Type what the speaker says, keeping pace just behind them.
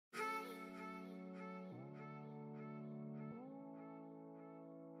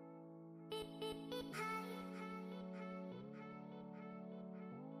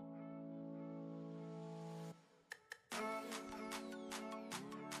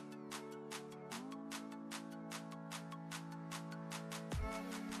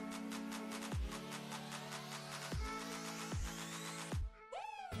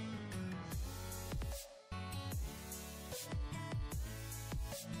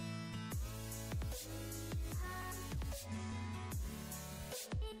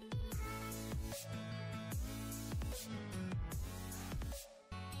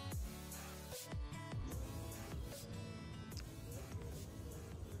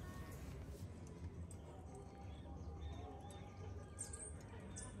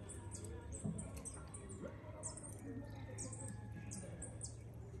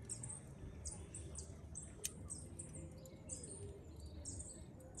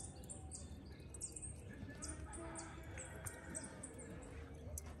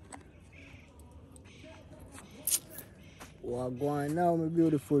What going now, my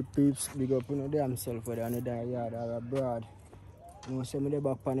beautiful peeps? Big up on damn self whether on the yard or abroad. You know, say me there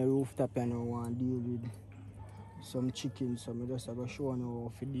back on the rooftop and I want to deal with some chicken, so I just go show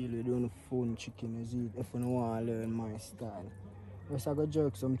you how to deal with the phone chicken is it if you want to learn my style. Just I go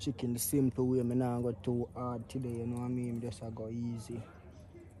jerk some chicken the simple way, I not go too hard today, you know what I mean? Just I go easy.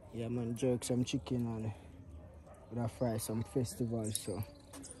 Yeah man, jerk some chicken and I fry some festival, so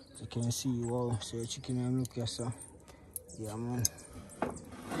you can see wow, so the chicken I'm looking at, so yeah man.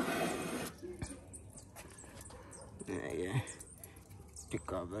 Yeah.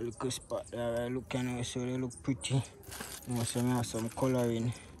 Pick up a little spot there, look at so they look pretty. You so I have some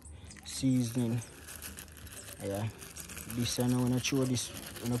coloring, seasoning. Yeah. This I know when I show this,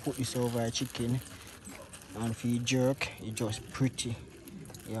 when I put this over a chicken and if you jerk, it's just pretty.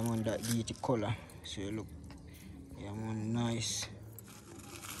 Yeah man, that give it color. So you look, yeah man, nice.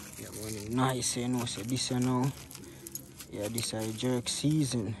 Yeah man, nice, you know. So this I know, yeah, this is jerk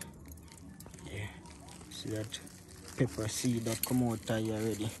season. Yeah. See that pepper seed that come out here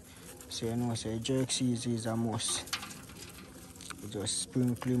already. So you know, so jerk season is a must. You just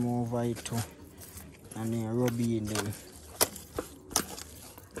sprinkle them over it too, and then rub it in them.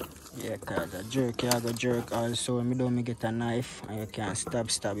 Yeah, cause the jerk, you have to jerk also. When don't get a knife and you can stab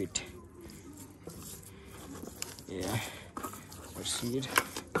it. Yeah, proceed.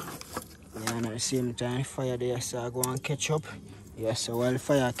 Yeah, and at the same time, fire there, so I go and ketchup. Yeah, so while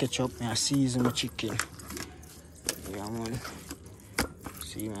fire ketchup, I season my chicken. Yeah, man.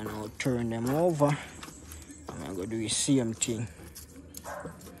 See, man, I'll turn them over. And I'm going to do the same thing.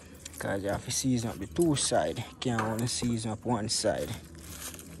 Because you have to season up the two sides. You can't only season up one side.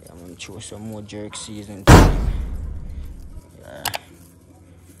 Yeah, I'm going to throw some more jerk season. Yeah.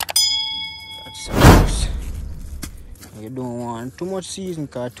 That's nice. You don't want too much season,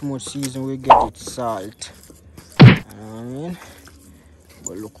 because too much season will get it salt. You know what I mean?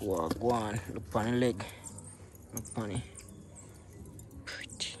 But look what I go on. Look on the leg. Look on it.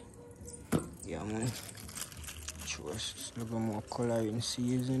 Pretty. Yeah, man. Just a little more coloring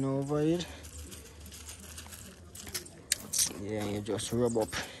season over it. Yeah, you just rub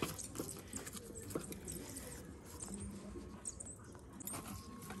up.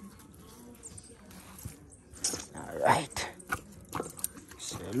 Alright.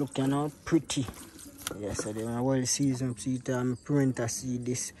 So looking out pretty. Yeah, so they are well seasoned. See it, pimento seed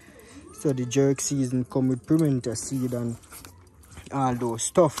this. So the jerk season come with pimento seed and all those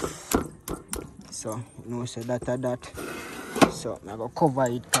stuff. So you know, so that. So I'm gonna cover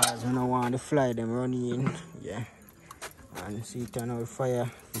it because I don't want the fly them running in. Yeah. And see it now fire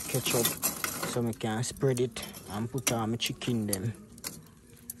the ketchup so I can spread it and put on my chicken them.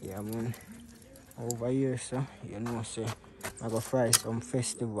 Yeah man. Over here so you know so I go fry some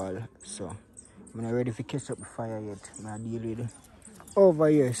festival, so I'm not ready for catch up the fire yet. I'm deal with it over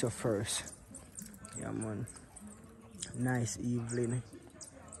here so first. Yeah man. Nice evening.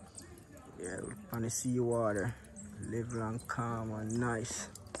 Yeah, on the sea water. Level and calm and nice.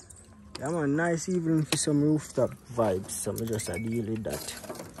 Yeah man, nice evening for some rooftop vibes. So I just deal with that.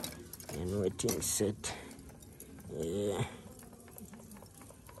 You know everything set. Yeah.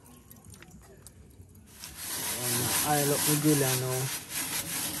 Oil up the grill now.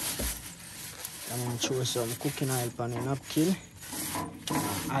 I'm going to throw some cooking oil on the napkin.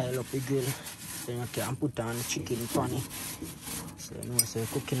 Oil up the grill. So you can put on the chicken pan. So you know, so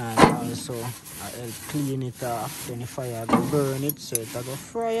cooking oil also help clean it off. Then the fire go burn it, so it go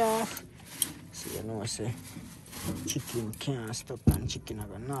fry off. So you know, so chicken can't stop and chicken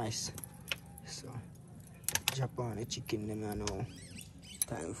are nice. So drop on the chicken them now.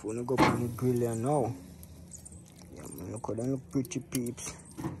 Time for to go up on the grill now. Yeah, man, look how them look pretty peeps.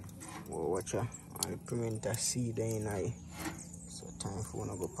 Whoa, watch out. And the pimento seed in I. So time for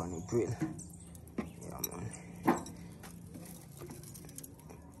to go up on the grill. Yeah man.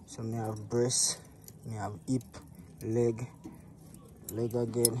 So me have breast, me have hip, leg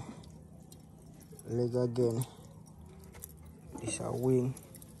again. This a wing.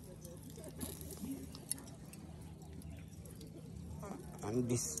 And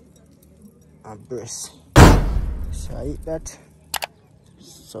this a breast. So I eat that.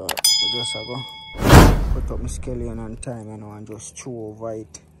 So I just go put up my scallion on time, you know, and just chew over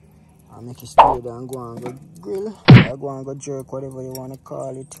it. I make it stay there and go and go grill. I go and go jerk, whatever you want to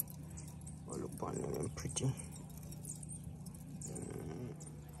call it. But look on them pretty.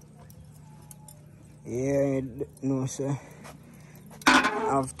 Yeah, no sir.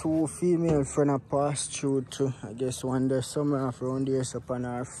 I have two female friends I passed through to. I guess one day somewhere around here so on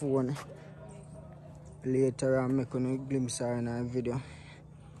our phone. Later I'm making a glimpse of her in our video.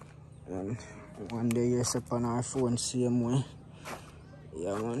 And One day yes upon our phone same way.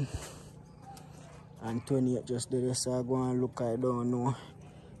 Yeah man. And 28 just did this, so I go and look, I don't know.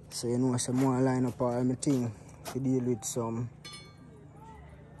 So you know some more line up all my thing to deal with some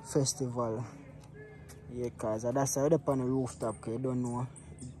festival. Yeah, cause that's why up on the rooftop, cause you don't know.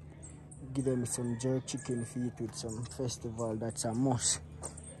 Give them some jerk chicken feet with some festival, that's a must.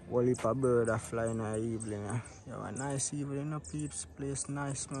 Whole heap of bird are flying in the evening. Yeah, a nice evening, peeps. Place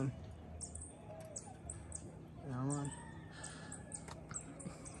nice, man. Yeah, man.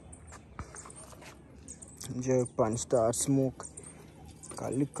 Jerk pan start smoke a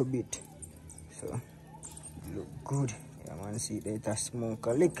little bit. So, look good. Yeah, man, see that smoke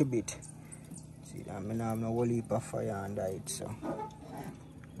a little bit. See that, I don't have no whole heap of fire under it, so.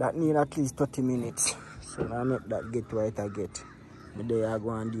 That need at least 30 minutes. So, I make that get right I get. But there I go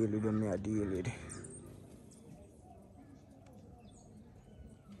and deal with them, I deal with.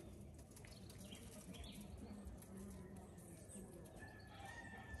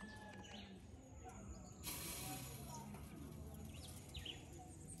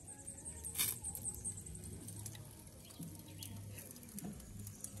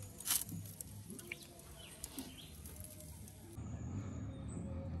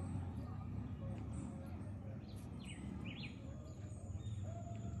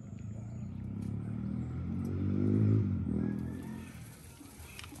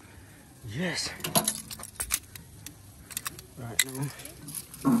 Yes. Right now.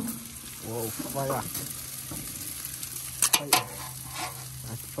 Whoa, fire. Fire.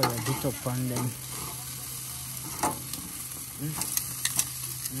 That fire get up on them.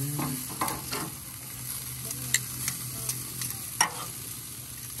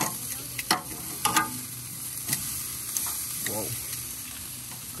 Wow.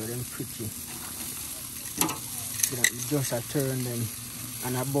 Good and pretty. See that just a turn them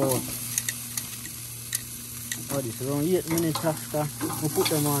and about. Oh, this around 8 minutes after we put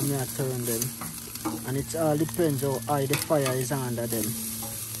them on, me I turn them. And it all depends how high the fire is under them.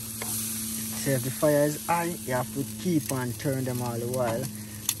 So if the fire is high, you have to keep on turn them all the while.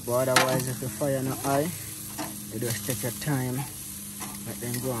 But otherwise, if the fire not high, you just take your time, let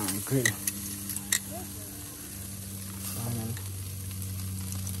them go and grill.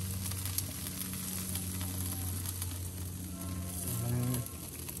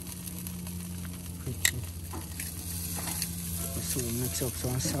 Pretty. So mix up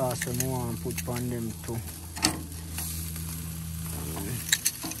some sauce and more and put on them too.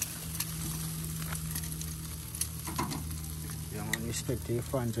 Yeah man, respect to your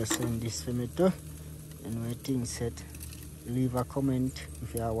fans, just send this for me too. And when things set, leave a comment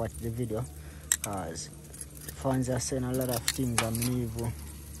if you have watched the video. Cause fans are saying a lot of things I'm evil.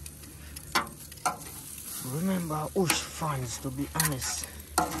 Remember Ush fans, to be honest.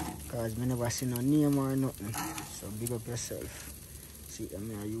 Cause me never seen no name or nothing. So big up yourself. See, I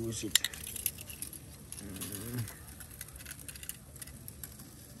mean, I use it.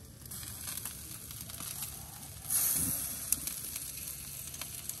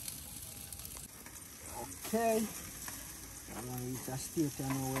 Okay. I'm gonna eat a steak now.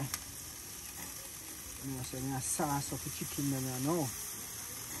 I'm gonna say I sauce of the chicken then I know.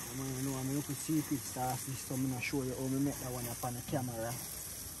 I'm gonna look at secret sauce this, so I'm gonna show you how I make that one up on the camera.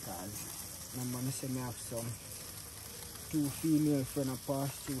 Cause remember I say I have some 2 female friends of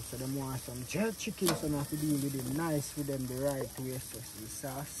past too, so they want some jerk chicken, so I have to deal with it nice with them the right way. So see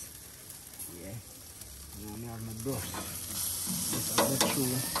sauce. Yeah. Now I have my brush. Just a bit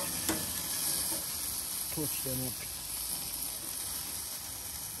through. Touch them up.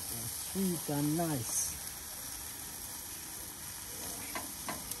 And sweet and nice.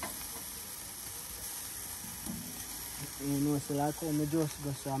 You know, so like how I just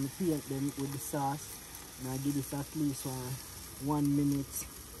go so I paint them with the sauce. And I give this at least 1 minute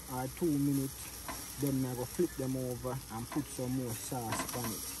or 2 minutes. Then I go flip them over and put some more sauce on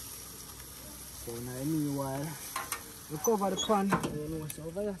it. So now meanwhile, we cover the pan, you know, so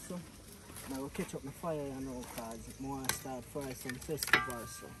over here, so now we'll catch up my fire, you know, because I want to start frying some festivals.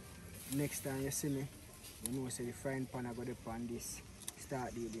 So next time you see me, you know, so the frying pan I got up on this,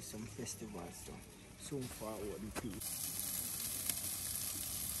 start doing some festivals. So soon forward the piece.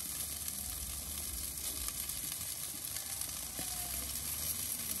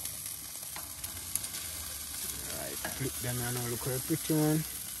 Flip them and look at a pretty one.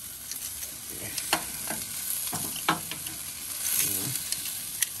 Yeah.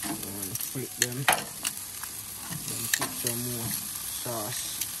 Flip them. Then put some more sauce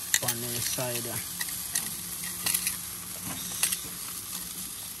on the inside.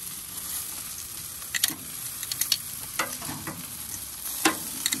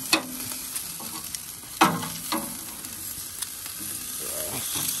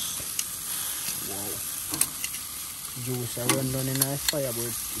 juice I run down in the fire, but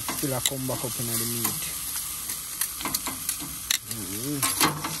it still a come back up in the meat.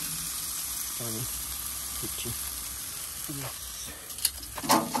 Pretty.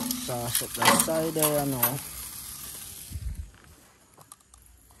 Sauce up the side there now.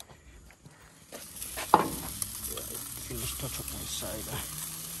 Finish touch up the side there.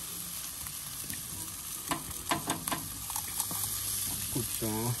 Put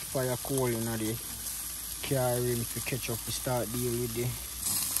some fire coal in the car rim to catch up to start deal with the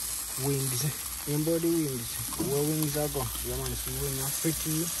wings. Remember the wings? Where wings are go? You want to see wings are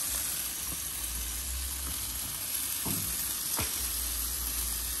pretty.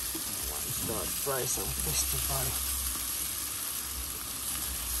 Start fry some festival.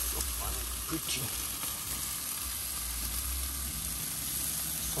 Pretty.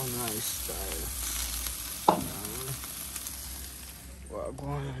 Sunrise style. What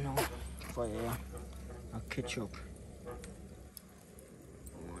going on now? Fire and ketchup.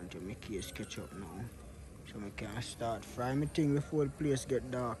 I want to make this ketchup now. So I can start frying my thing before the place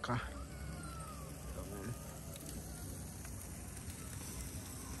get darker.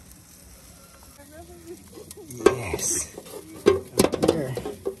 Yes. Here.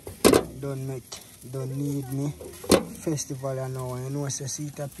 Don't need me. Festival I know. You know what's a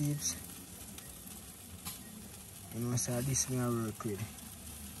Sita peeps? You know so this me I work with.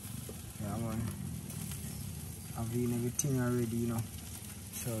 Yeah man. I've been everything already, you know.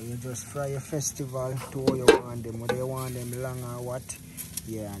 So you just fry your festival to how you want them. Whether you want them long or what.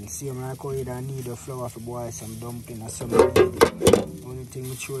 Yeah, and same like how you don't need the flour to boil some dumpling or something. Only thing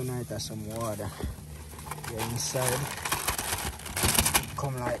we throw in it is some water. Yeah, inside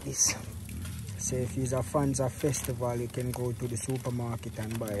come like this. So if you're a fans of festival, you can go to the supermarket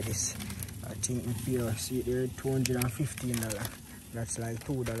and buy this. I think in here, see there, $215. That's like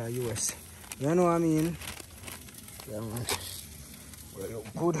 $2 US. You know what I mean? Yeah, man. Well,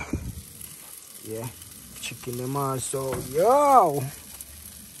 look good. Yeah. Chicken them also. Yo!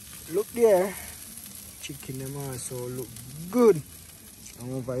 Look there. Chicken them also look good.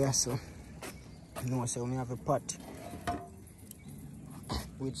 I'm over here, so. No, so we have a pot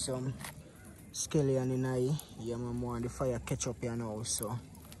with some scallion in it. Yeah, man, want the fire ketchup here now, so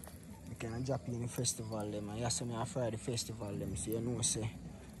we can drop in the festival them. And yes, I fry the festival them, so you know, say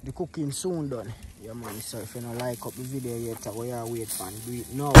the cooking soon done. Yeah, man, so if you don't like up the video yet, we are wait for and do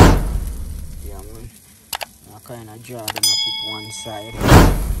it now. Yeah, man, I kind of draw them and put one side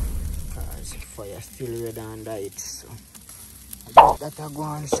because fire still red under it, so that I go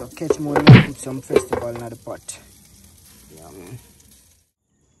on, so catch more and put some festival in the pot. Yeah, man.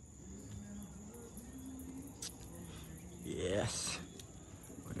 Yes.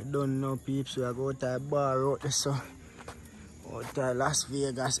 But you don't know, peeps, we are going to a bar out there, so out to Las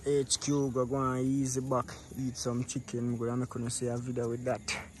Vegas HQ, go and easy back, eat some chicken. I'm going to see a video with that.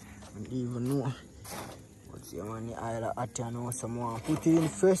 I don't even know. But you want the island at you know someone put it in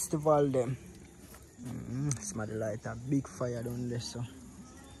festival them. Somebody light a big fire down there, so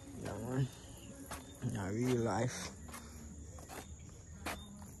yeah, man. In real life.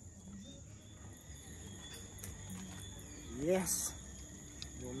 Yes.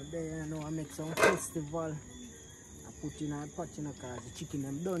 Over there, you know, I make some festival. I put in a pot in a car. The chicken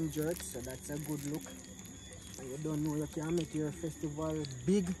them done jerk, so that's a good look. And you don't know, you can make your festival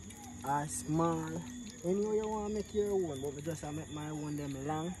big or small. Anyway you want to make your own, but we just make my one them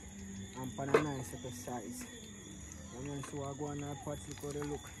long and pan a nice little size. And then so I go on that pot, look how they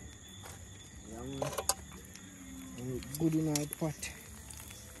look. Yeah, man. And it's good in that pot.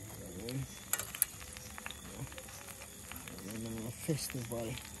 Yeah, man. And then a festival.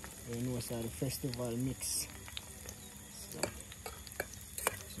 You know, so the festival mix. So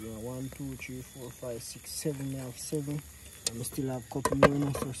yeah, 1, 2, 3, 4, 5, 6, 7. I have 7. And I still have a couple more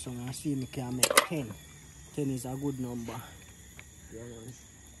in so I see me can make 10. 10 is a good number. Yeah, man.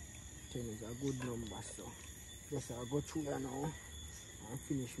 10 is a good number, so just I'll go through there now and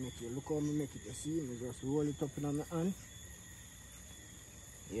finish making it. Look how I make it, you see, I just roll it up in my hand.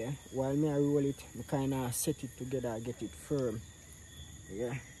 Yeah, while me I roll it, I kind of set it together, get it firm.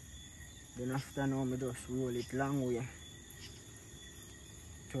 Yeah, then after now I just roll it long way.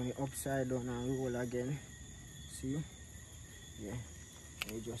 Turn it upside down and roll again. See? Yeah,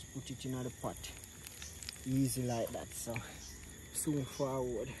 and you just put it in the pot. Easy like that, so soon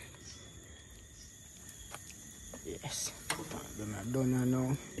forward. Yes, then I'm done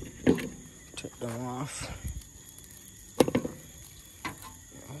now. Take them off.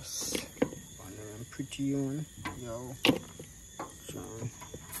 Yes, and then pretty one. Yo, so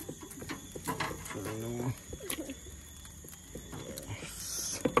you know.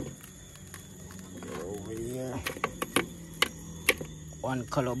 Yes, go over here. one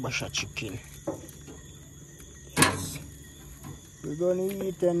calabash chicken. Yes. We're gonna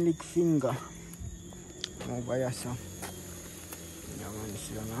eat and lick finger. Over here, so.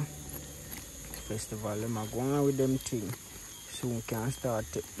 Festival, them are going on with them things. Soon can start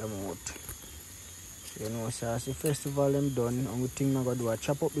take them out. So, you know, so as the festival them done, and we think I'm gonna do a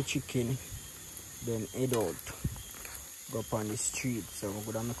chop up the chicken, then head out. Go up on the street. So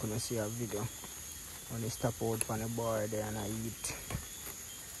we're gonna see a video. When they stop out on the bar there and I eat.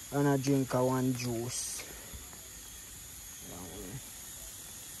 And I drink a one juice.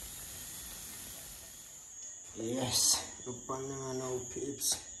 Yes, look on them now,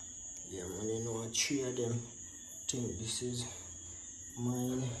 peeps. Yeah, man, you know, 3 of them. Think this is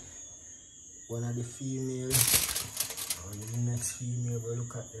mine. One of the female. And the next female, but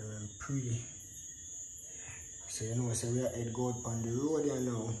look at them and pretty. So you know, so we are head go up on the road here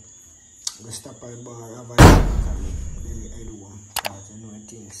now. I'm gonna stop at the bar, have a drink, and then we head home. Because you know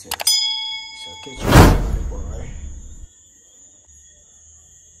things set. So catch you at the bar.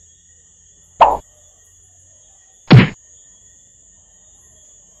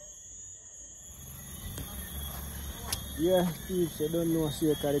 Yeah, peeps, I don't know, so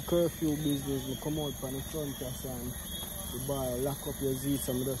because the curfew business, we come out on the front of and the bar, lock up your seats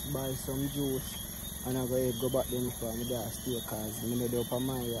and just buy some juice. And I go back then for me there stay because I made up on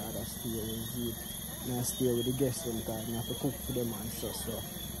my yard I stay with it. And I stay with the guests because I have to cook for them and so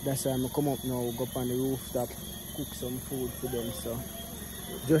that's why I come up now, go up on the rooftop, cook some food for them. So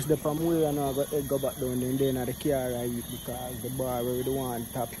just the palm way and I go back down and then at the car I eat because the bar where we don't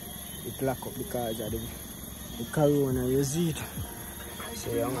want tap it lock up because of the corona, you see it.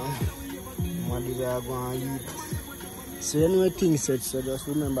 So you know, what did I go and eat? So anyway, things said, so just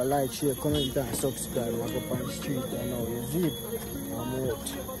remember, like, share, comment and subscribe. Walk up on the street and now you see it. I'm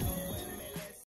out.